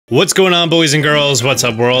What's going on, boys and girls? What's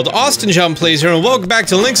up, world? Austin John Plays here, and welcome back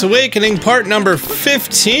to Link's Awakening part number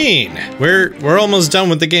 15. We're almost done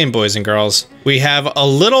with the game, boys and girls. We have a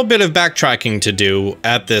little bit of backtracking to do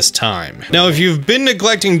at this time. Now, if you've been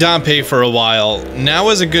neglecting Dompe for a while, now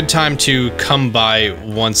is a good time to come by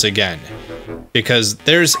once again, because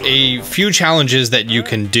there's a few challenges that you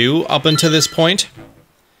can do up until this point.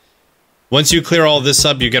 Once you clear all this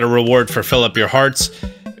up, you get a reward for fill up your hearts.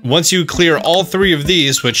 Once you clear all three of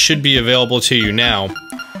these, which should be available to you now,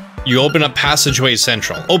 you open up Passageway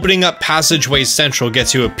Central. Opening up Passageway Central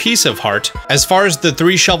gets you a piece of heart. As far as the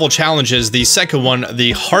 3 shovel challenges, the second one,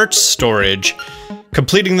 the heart storage,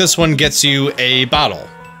 completing this one gets you a bottle.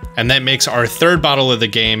 And that makes our 3rd bottle of the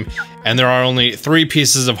game, and there are only 3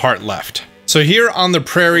 pieces of heart left. So here on the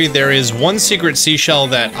prairie, there is one secret seashell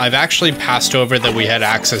that I've actually passed over that we had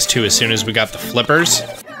access to as soon as we got the flippers.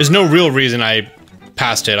 There's no real reason I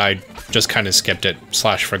passed it, I just kind of skipped it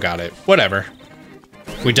 / forgot it. Whatever.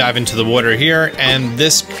 We dive into the water here, and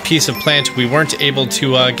this piece of plant, we weren't able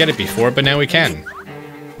to get it before, but now we can.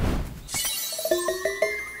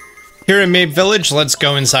 Here in Mabe Village, let's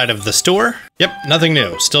go inside of the store. Yep, nothing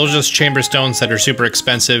new. Still just chamber stones that are super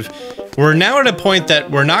expensive. We're now at a point that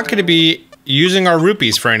we're not going to be using our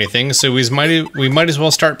rupees for anything, so we might as well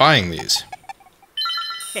start buying these.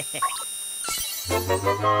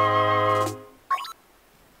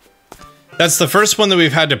 That's the first one that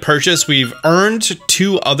we've had to purchase. We've earned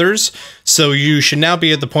 2 others, so you should now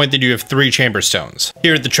be at the point that you have 3 chamber stones.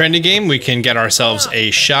 Here at the trending game, we can get ourselves a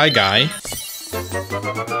Shy Guy.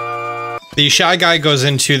 The Shy Guy goes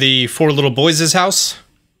into the 4 little boys' house,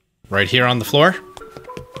 right here on the floor.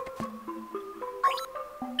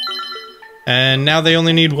 And now they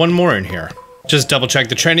only need 1 more in here. Just double check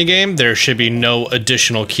the trending game. There should be no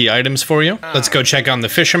additional key items for you. Let's go check on the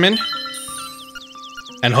fisherman.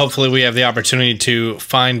 And hopefully we have the opportunity to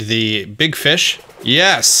find the big fish.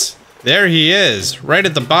 Yes! There he is, right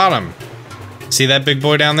at the bottom. See that big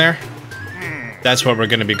boy down there? That's what we're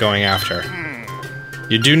going to be going after.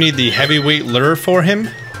 You do need the heavyweight lure for him.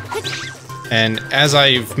 And as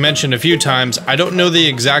I've mentioned a few times, I don't know the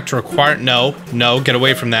exact No, get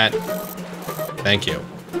away from that. Thank you.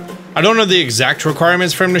 I don't know the exact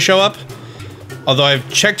requirements for him to show up. Although I've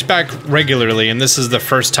checked back regularly, and this is the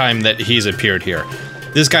first time that he's appeared here.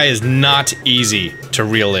 This guy is not easy to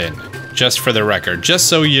reel in, just for the record, just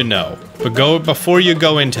so you know. But before you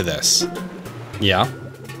go into this. Yeah.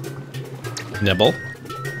 Nibble.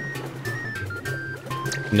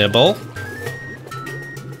 Nibble.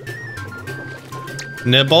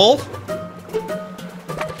 Nibble.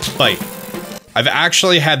 Bite. I've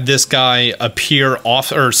actually had this guy appear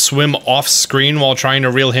off or swim off screen while trying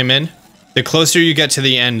to reel him in. The closer you get to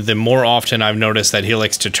the end, the more often I've noticed that he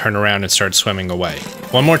likes to turn around and start swimming away.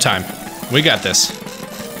 One more time. We got this.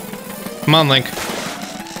 Come on, Link.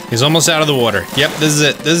 He's almost out of the water. Yep, this is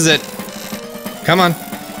it. This is it. Come on.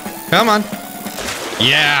 Come on.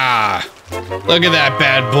 Yeah! Look at that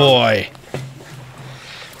bad boy.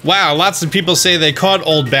 Wow, lots of people say they caught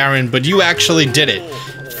Old Baron, but you actually did it.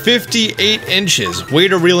 58 inches. Way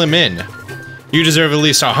to reel him in. You deserve at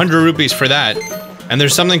least 100 rupees for that. And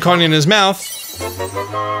there's something caught in his mouth.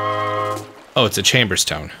 Oh, it's a chamber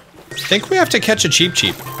stone. I think we have to catch a Cheep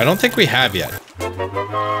Cheep. I don't think we have yet.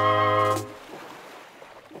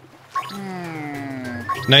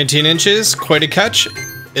 19 inches, quite a catch.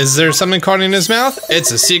 Is there something caught in his mouth?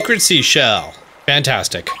 It's a secret seashell.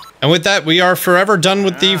 Fantastic. And with that, we are forever done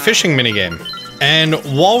with the fishing minigame. And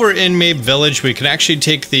while we're in Mabe Village, we can actually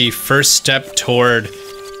take the first step toward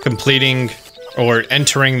completing or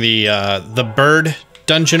entering the bird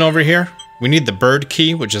dungeon over here. We need the bird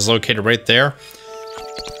key, which is located right there.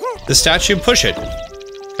 The statue, push it.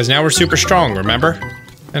 Because now we're super strong, remember?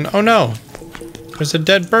 And oh no, there's a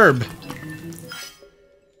dead bird.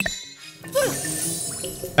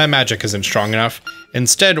 That magic isn't strong enough.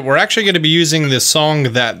 Instead, we're actually going to be using the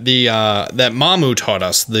song that that Mamu taught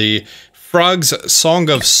us, the Frog's Song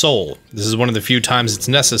of Soul. This is one of the few times it's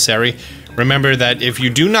necessary. Remember that if you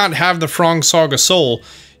do not have the Frog's Song of Soul,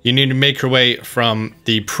 you need to make your way from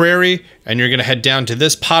the prairie, and you're going to head down to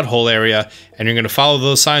this pothole area, and you're going to follow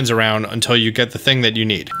those signs around until you get the thing that you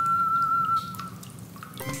need.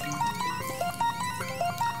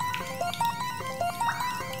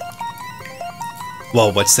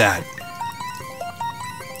 Whoa, what's that?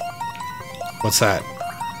 What's that?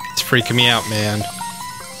 It's freaking me out, man.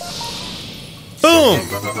 Boom!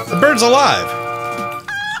 The bird's alive!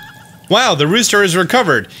 Wow, the rooster has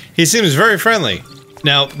recovered. He seems very friendly.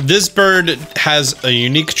 Now, this bird has a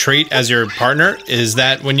unique trait as your partner, is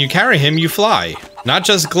that when you carry him, you fly. Not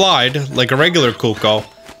just glide, like a regular cuckoo,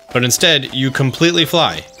 but instead, you completely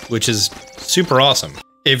fly. which is super awesome.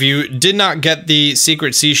 If you did not get the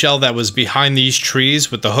secret seashell that was behind these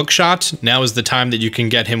trees with the hook shot, now is the time that you can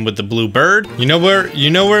get him with the blue bird. You know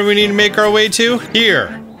where we need to make our way to?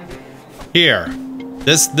 Here.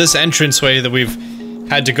 This entranceway that we've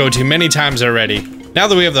had to go to many times already. Now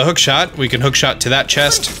that we have the hook shot, we can hook shot to that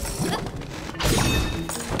chest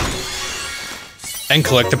and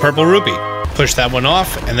collect the purple rupee. Push that one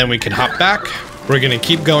off, and then we can hop back. We're gonna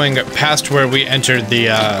keep going past where we entered the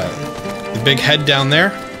big head down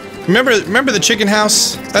there. Remember the chicken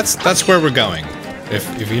house? That's where we're going.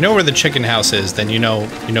 If you know where the chicken house is, then you know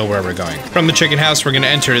where we're going. From the chicken house, we're gonna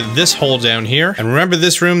enter this hole down here. And remember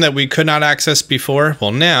this room that we could not access before?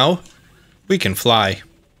 Well, now we can fly.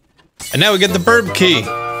 And now we get the bird key.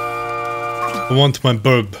 I want my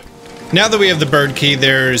bird. Now that we have the bird key,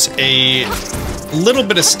 there's a little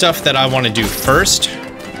bit of stuff that I want to do first.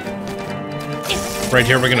 Right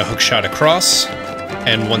here, we're gonna hook shot across.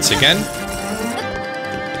 And once again.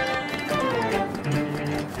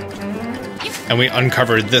 And we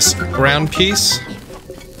uncovered this ground piece.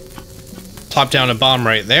 Plop down a bomb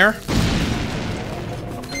right there.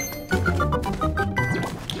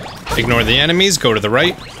 Ignore the enemies, go to the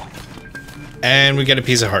right. And we get a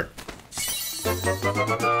piece of heart.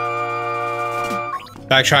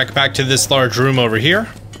 Backtrack back to this large room over here.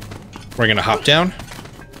 We're gonna hop down.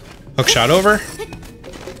 Hook shot over.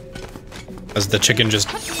 As the chicken just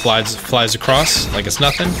flies across like it's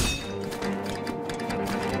nothing.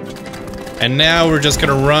 And now we're just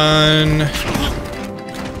gonna run.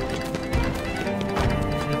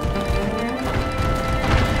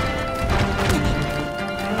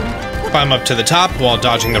 Climb up to the top while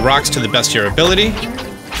dodging the rocks to the best of your ability.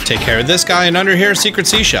 Take care of this guy, and under here, secret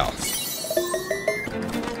seashell.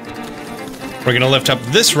 We're gonna lift up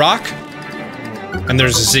this rock, and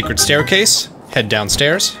there's a secret staircase. Head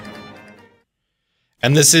downstairs.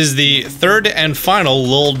 And this is the third and final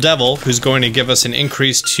little devil who's going to give us an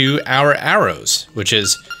increase to our arrows, which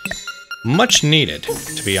is much needed,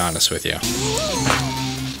 to be honest with you.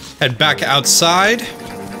 Head back outside.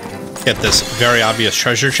 Get this very obvious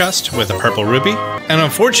treasure chest with a purple ruby. And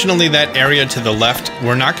unfortunately, that area to the left,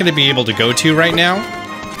 we're not going to be able to go to right now.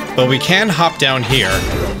 But we can hop down here,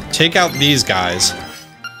 take out these guys,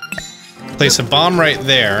 place a bomb right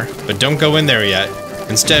there, but don't go in there yet.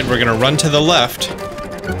 Instead, we're going to run to the left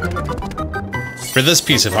for this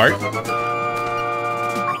piece of heart.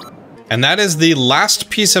 And that is the last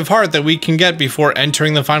piece of heart that we can get before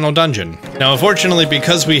entering the final dungeon. Now, unfortunately,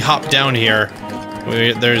 because we hop down here,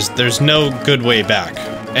 there's no good way back.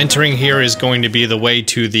 Entering here is going to be the way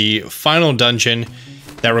to the final dungeon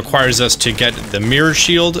that requires us to get the mirror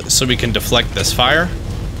shield so we can deflect this fire.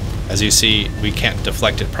 As you see, we can't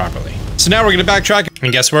deflect it properly. So now we're gonna backtrack,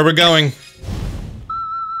 and guess where we're going?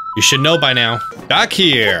 You should know by now. Back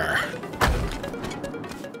here.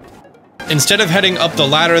 Instead of heading up the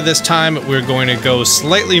ladder this time, we're going to go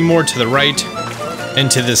slightly more to the right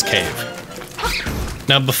into this cave.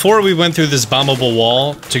 Now, before we went through this bombable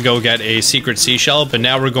wall to go get a secret seashell, but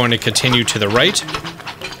now we're going to continue to the right.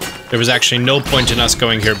 There was actually no point in us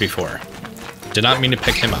going here before. Did not mean to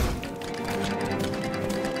pick him up.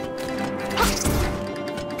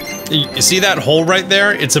 You see that hole right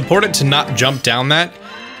there? It's important to not jump down that,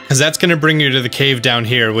 because that's going to bring you to the cave down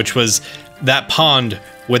here, which was that pond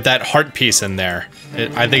with that heart piece in there.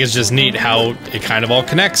 I think it's just neat how it kind of all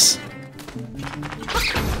connects.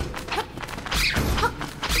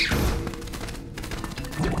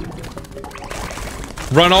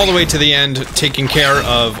 Run all the way to the end, taking care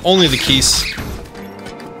of only the keys.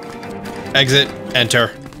 Exit,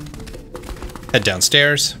 enter. Head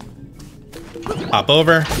downstairs. Hop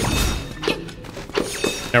over.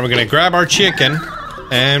 Now we're gonna grab our chicken,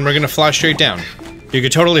 and we're gonna fly straight down. You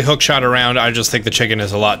could totally hook shot around. I just think the chicken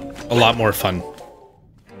is a lot more fun.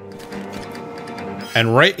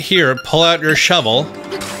 And right here, pull out your shovel,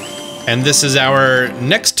 and this is our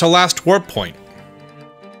next to last warp point.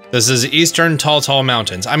 This is Eastern Tall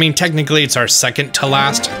Mountains. I mean, technically it's our second to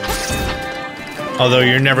last, although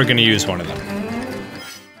you're never gonna use one of them.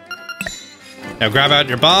 Now grab out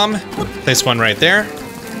your bomb, place one right there.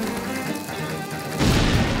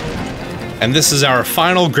 And this is our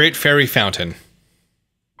final Great Fairy Fountain.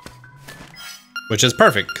 Which is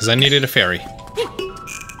perfect, because I needed a fairy.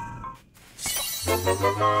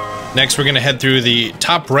 Next, we're gonna head through the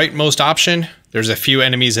top rightmost option. There's a few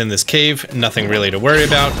enemies in this cave, nothing really to worry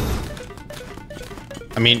about.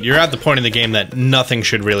 I mean, you're at the point in the game that nothing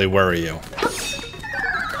should really worry you.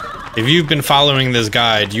 If you've been following this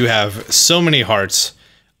guide, you have so many hearts,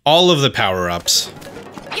 all of the power-ups.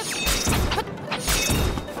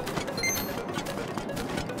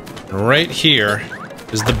 Right here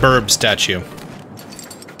is the Burb statue.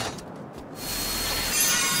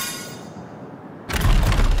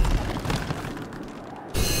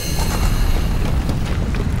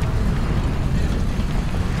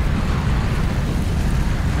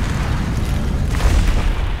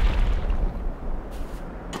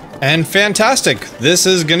 And fantastic. This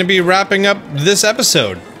is going to be wrapping up this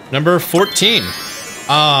episode, number 14.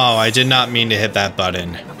 Oh, I did not mean to hit that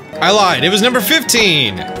button. I lied. It was number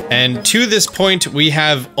 15. And to this point, we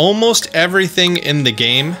have almost everything in the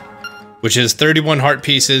game, which is 31 heart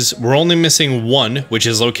pieces. We're only missing one, which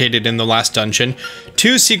is located in the last dungeon.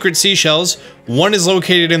 2 secret seashells. 1 is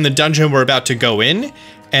located in the dungeon we're about to go in,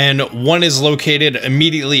 and 1 is located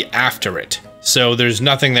immediately after it. So there's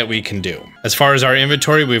nothing that we can do. As far as our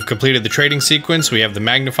inventory, we've completed the trading sequence. We have the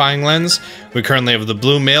magnifying lens. We currently have the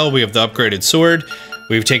blue mail. We have the upgraded sword.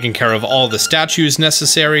 We've taken care of all the statues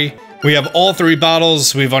necessary. We have all 3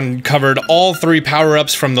 bottles. We've uncovered all 3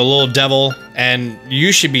 power-ups from the little devil, and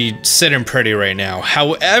you should be sitting pretty right now.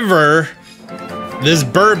 However, this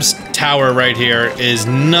Burb's tower right here is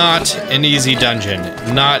not an easy dungeon.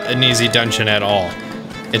 Not an easy dungeon at all.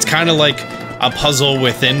 It's kind of like a puzzle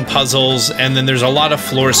within puzzles, and then there's a lot of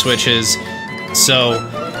floor switches. So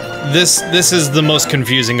this is the most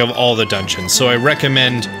confusing of all the dungeons. So I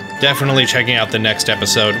recommend definitely checking out the next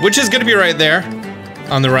episode, which is going to be right there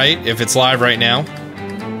on the right if it's live right now,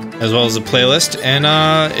 as well as the playlist. And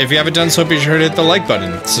if you haven't done so, be sure to hit the like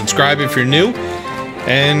button. Subscribe if you're new.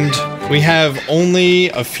 And we have only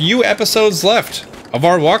a few episodes left of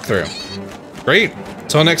our walkthrough. Great.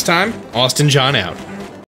 Until next time, Austin John out.